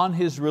on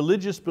his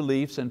religious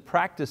beliefs and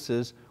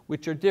practices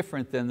which are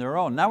different than their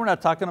own. Now we're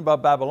not talking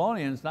about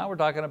Babylonians, now we're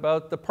talking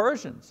about the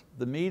Persians,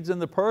 the Medes and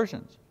the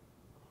Persians.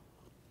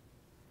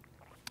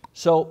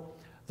 So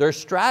their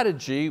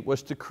strategy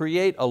was to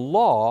create a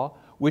law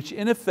which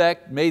in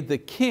effect made the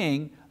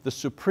king the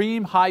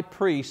supreme high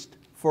priest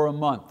for a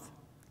month.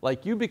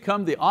 Like you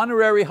become the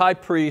honorary high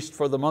priest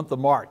for the month of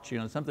March,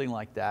 something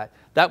like that.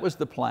 That was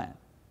the plan.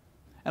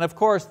 And of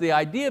course the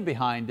idea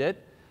behind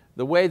it,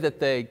 the way that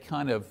they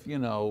kind of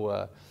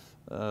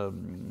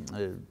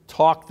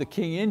talked the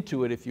king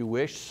into it, if you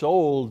wish,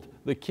 sold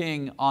the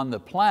king on the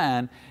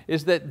plan,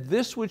 is that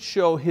this would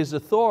show his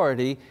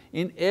authority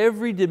in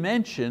every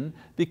dimension,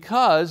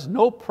 because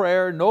no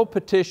prayer, no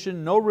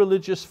petition, no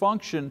religious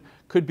function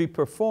could be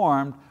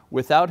performed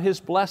without his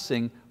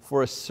blessing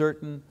for a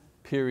certain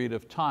period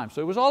of time.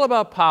 So it was all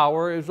about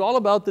power, it was all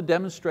about the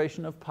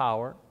demonstration of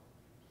power.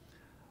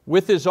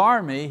 With his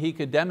army, he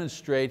could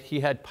demonstrate he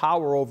had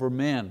power over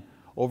men,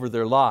 over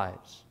their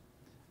lives.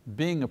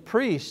 Being a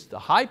priest, a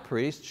high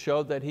priest,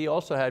 showed that he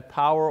also had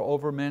power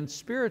over men's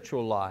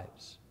spiritual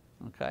lives.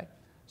 Okay?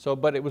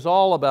 But it was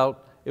all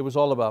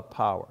about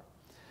power.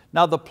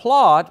 Now the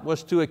plot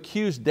was to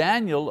accuse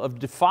Daniel of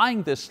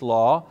defying this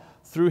law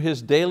through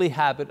his daily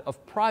habit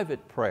of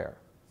private prayer.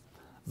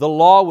 The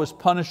law was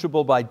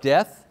punishable by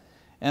death,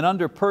 and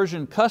under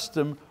Persian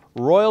custom,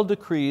 royal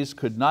decrees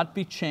could not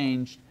be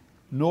changed,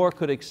 nor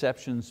could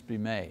exceptions be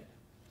made.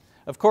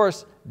 Of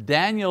course,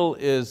 Daniel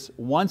is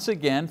once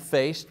again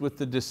faced with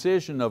the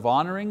decision of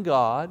honoring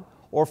God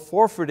or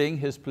forfeiting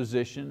his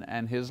position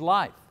and his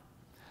life.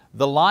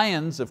 The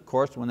lions, of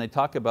course, when they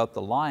talk about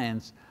the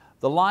lions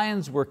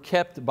were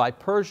kept by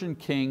Persian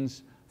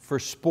kings for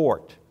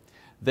sport.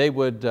 They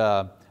would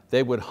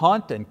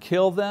hunt and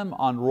kill them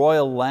on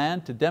royal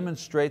land to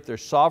demonstrate their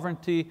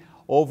sovereignty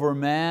over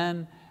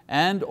man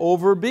and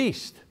over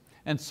beast.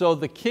 And so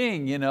the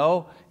king,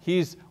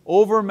 he's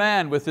over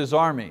man with his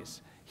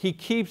armies. He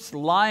keeps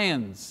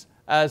lions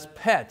as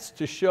pets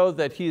to show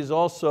that he is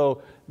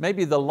also,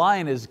 maybe the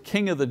lion is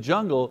king of the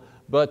jungle,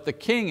 but the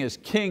king is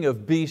king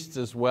of beasts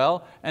as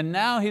well. And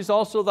now he's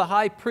also the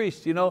high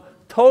priest,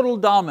 total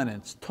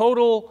dominance,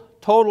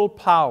 total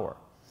power.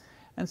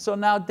 And so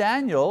now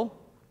Daniel,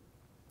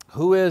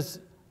 who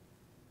is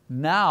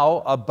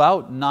now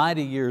about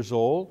 90 years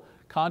old,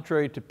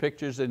 contrary to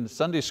pictures in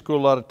Sunday school, a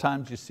lot of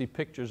times you see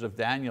pictures of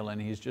Daniel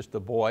and he's just a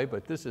boy,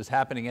 but this is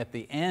happening at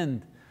the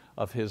end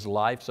of his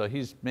life, so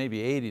he's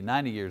maybe 80,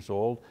 90 years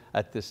old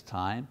at this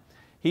time.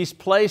 He's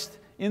placed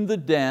in the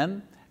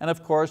den, and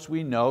of course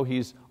we know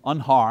he's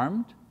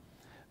unharmed.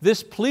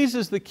 This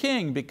pleases the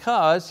king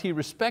because he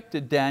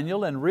respected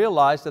Daniel and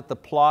realized that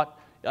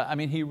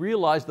he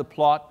realized the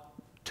plot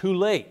too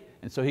late,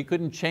 and so he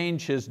couldn't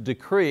change his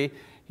decree.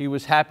 He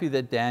was happy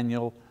that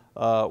Daniel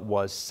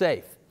was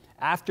safe.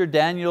 After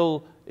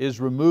Daniel is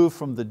removed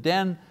from the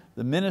den,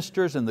 the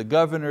ministers and the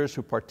governors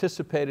who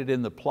participated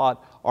in the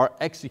plot are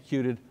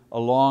executed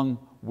along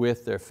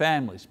with their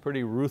families.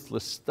 Pretty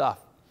ruthless stuff.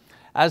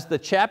 As the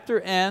chapter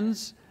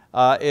ends,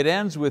 it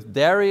ends with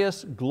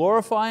Darius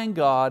glorifying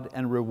God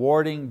and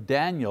rewarding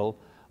Daniel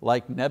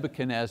like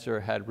Nebuchadnezzar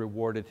had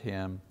rewarded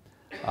him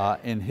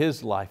in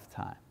his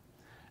lifetime.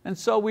 And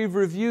so we've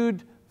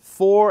reviewed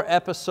 4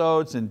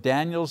 episodes in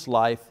Daniel's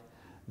life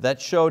that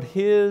showed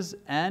his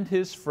and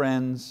his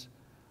friends'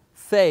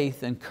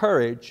 faith and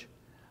courage,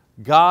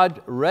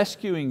 God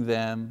rescuing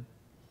them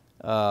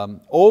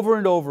over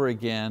and over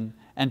again,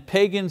 and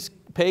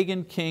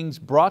pagan kings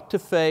brought to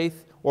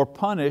faith or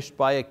punished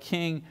by a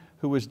king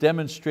who was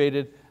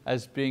demonstrated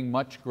as being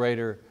much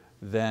greater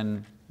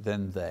than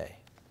they.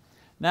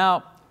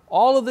 Now,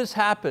 all of this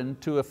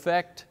happened to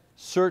affect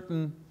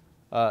certain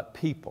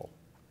people.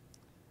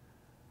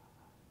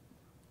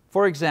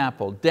 For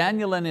example,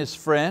 Daniel and his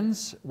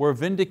friends were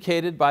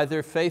vindicated by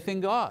their faith in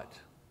God.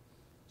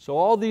 So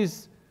all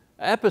these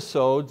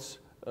episodes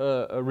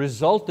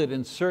resulted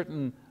in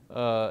certain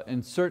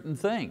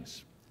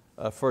things.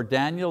 For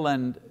Daniel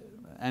and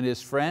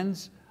his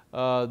friends,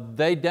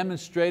 they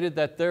demonstrated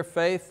that their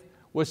faith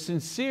was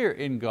sincere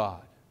in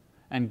God,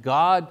 and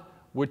God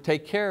would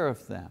take care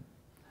of them.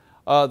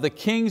 The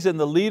kings and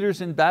the leaders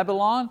in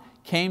Babylon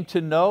came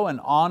to know and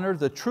honor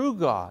the true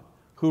God,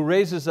 who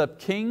raises up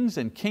kings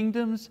and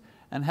kingdoms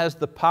and has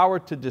the power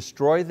to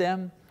destroy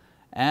them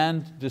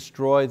and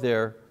destroy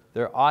their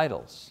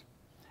idols.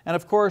 And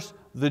of course,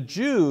 the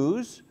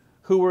Jews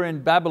who were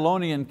in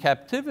Babylonian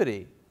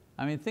captivity,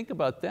 I mean, think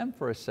about them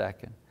for a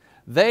second.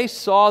 They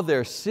saw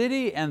their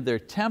city and their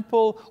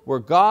temple where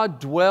God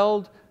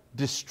dwelled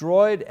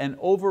destroyed and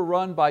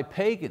overrun by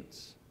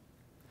pagans.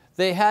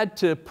 They had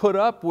to put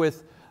up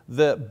with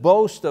the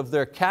boast of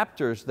their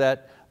captors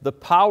that the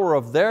power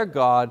of their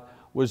God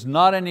was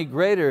not any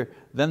greater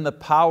than the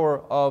power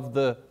of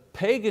the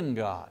pagan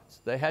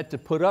gods. They had to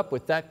put up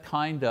with that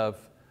kind of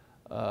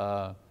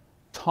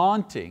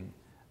taunting,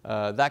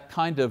 that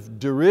kind of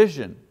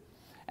derision.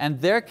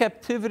 And their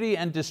captivity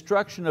and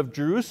destruction of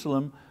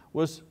Jerusalem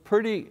was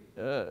pretty,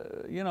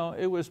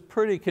 it was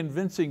pretty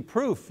convincing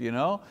proof,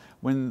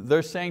 when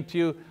they're saying to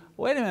you,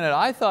 wait a minute,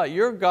 I thought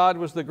your God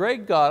was the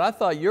great God. I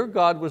thought your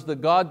God was the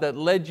God that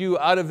led you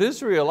out of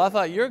Israel. I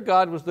thought your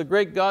God was the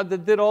great God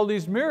that did all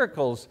these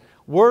miracles.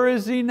 Where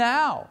is He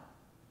now?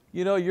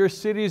 Your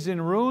city's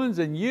in ruins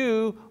and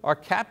you are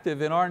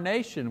captive in our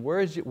nation. Where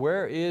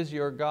is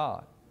your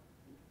God?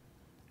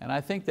 And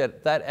I think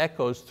that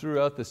echoes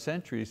throughout the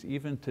centuries,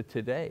 even to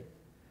today.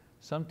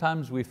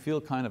 Sometimes we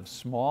feel kind of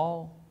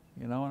small,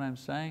 you know what I'm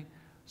saying?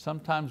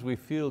 Sometimes we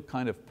feel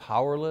kind of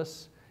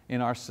powerless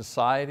in our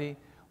society.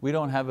 We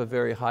don't have a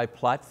very high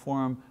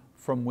platform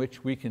from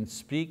which we can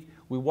speak.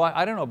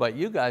 I don't know about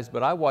you guys,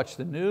 but I watch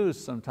the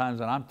news sometimes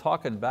and I'm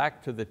talking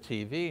back to the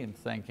TV and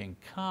thinking,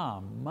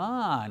 come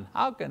on,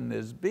 how can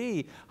this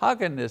be? How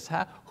can this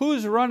happen?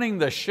 Who's running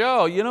the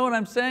show? You know what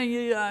I'm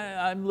saying?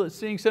 I'm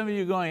seeing some of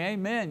you going,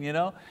 amen,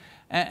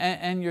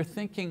 and you're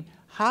thinking,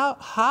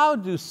 how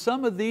do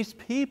some of these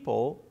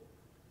people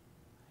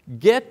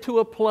get to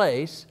a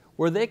place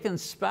where they can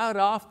spout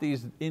off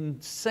these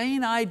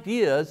insane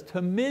ideas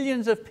to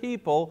millions of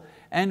people,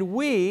 and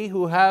we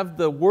who have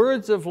the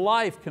words of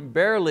life can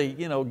barely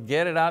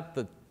get it out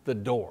the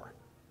door.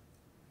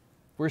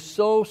 We're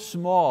so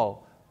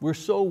small, we're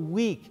so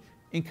weak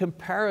in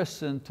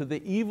comparison to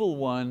the evil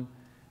one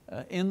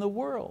in the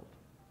world.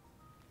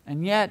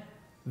 And yet,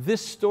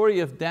 this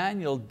story of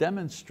Daniel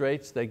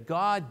demonstrates that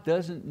God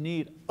doesn't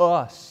need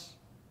us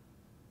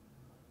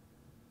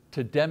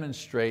to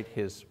demonstrate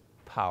His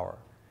power.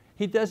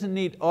 He doesn't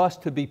need us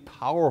to be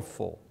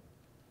powerful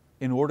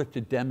in order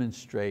to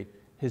demonstrate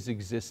His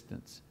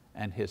existence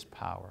and His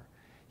power.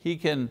 He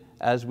can,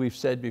 as we've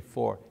said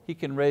before, He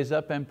can raise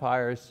up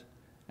empires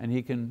and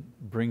He can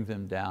bring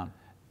them down,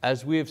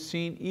 as we have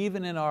seen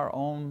even in our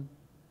own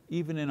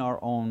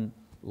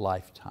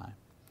lifetime.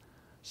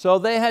 So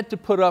they had to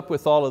put up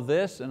with all of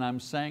this, and I'm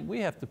saying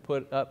we have to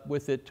put up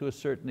with it to a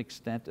certain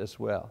extent as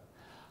well.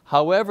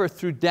 However,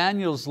 through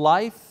Daniel's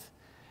life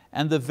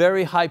and the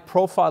very high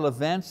profile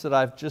events that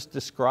I've just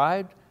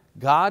described,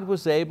 God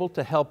was able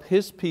to help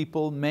His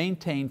people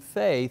maintain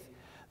faith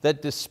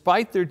that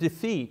despite their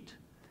defeat,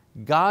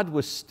 God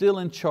was still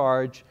in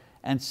charge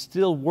and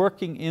still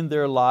working in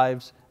their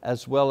lives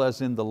as well as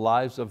in the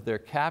lives of their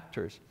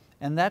captors.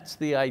 And that's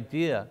the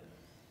idea.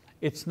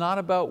 It's not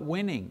about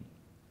winning.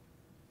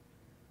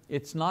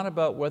 It's not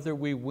about whether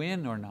we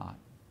win or not.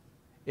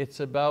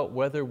 It's about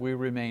whether we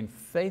remain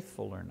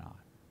faithful or not.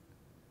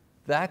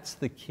 That's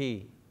the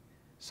key.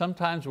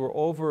 Sometimes we're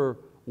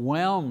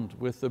overwhelmed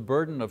with the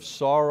burden of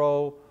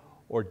sorrow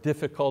or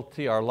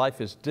difficulty. Our life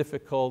is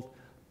difficult,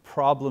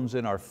 problems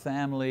in our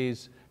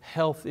families,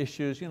 health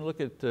issues.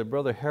 Look at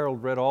Brother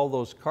Harold read all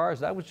those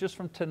cards. That was just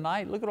from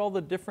tonight. Look at all the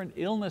different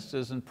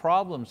illnesses and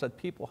problems that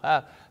people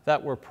have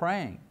that we're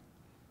praying.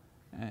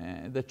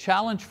 The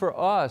challenge for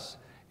us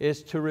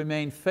is to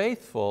remain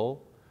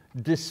faithful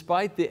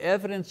despite the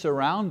evidence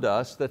around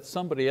us that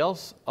somebody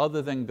else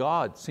other than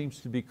God seems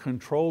to be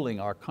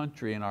controlling our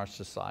country and our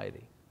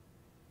society.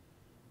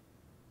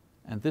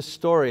 And this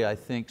story, I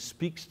think,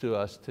 speaks to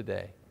us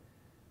today.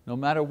 No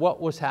matter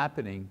what was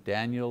happening,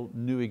 Daniel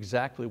knew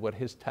exactly what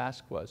his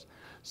task was.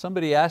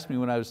 Somebody asked me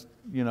when I was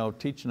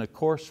teaching a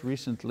course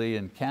recently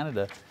in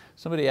Canada,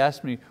 somebody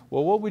asked me,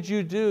 well, what would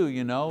you do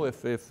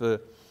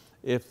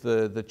if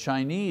the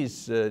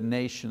Chinese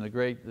nation, the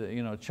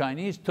great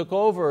Chinese took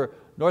over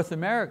North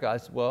America? I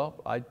said,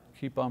 well, I'd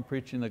keep on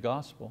preaching the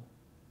gospel.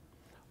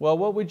 Well,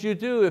 what would you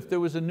do if there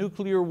was a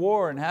nuclear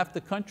war and half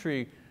the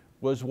country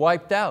was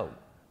wiped out?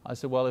 I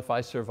said, well, if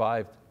I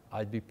survived,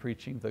 I'd be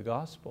preaching the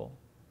gospel.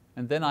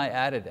 And then I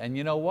added, and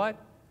you know what?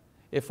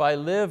 If I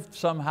lived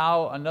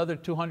somehow another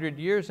 200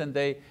 years and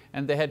they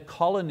had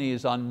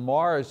colonies on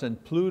Mars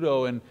and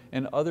Pluto and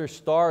other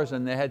stars,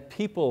 and they had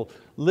people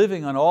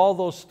living on all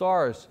those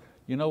stars,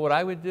 you know what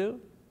I would do?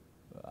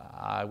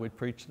 I would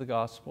preach the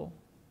gospel.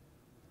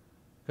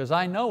 Because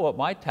I know what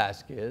my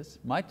task is.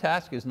 My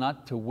task is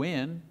not to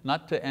win,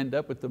 not to end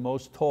up with the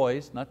most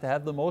toys, not to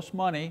have the most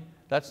money.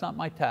 That's not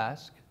my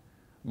task.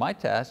 My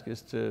task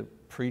is to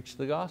preach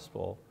the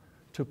gospel,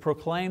 to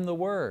proclaim the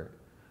word.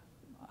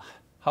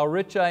 How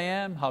rich I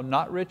am, how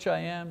not rich I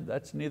am,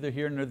 that's neither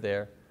here nor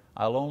there.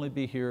 I'll only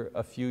be here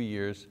a few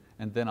years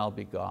and then I'll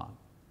be gone.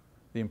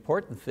 The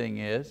important thing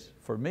is,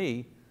 for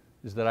me,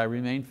 is that I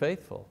remain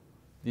faithful.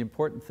 The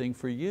important thing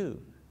for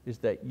you is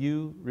that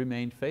you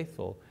remain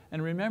faithful.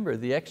 And remember,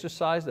 the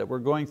exercise that we're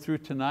going through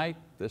tonight,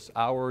 this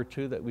hour or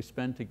two that we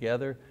spend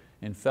together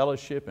in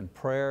fellowship and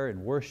prayer and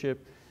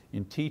worship,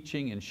 in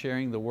teaching and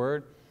sharing the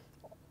word,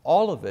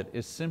 all of it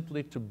is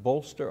simply to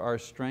bolster our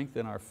strength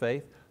in our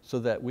faith so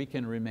that we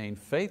can remain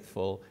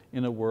faithful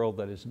in a world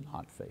that is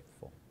not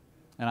faithful.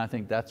 And I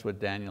think that's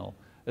what Daniel,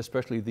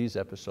 especially these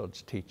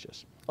episodes, teach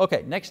us.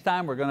 Okay, next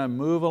time we're going to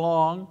move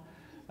along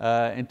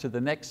into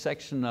the next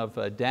section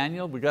of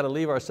Daniel. We've got to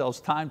leave ourselves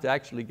time to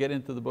actually get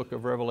into the book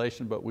of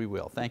Revelation, but we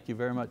will. Thank you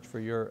very much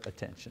for your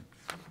attention.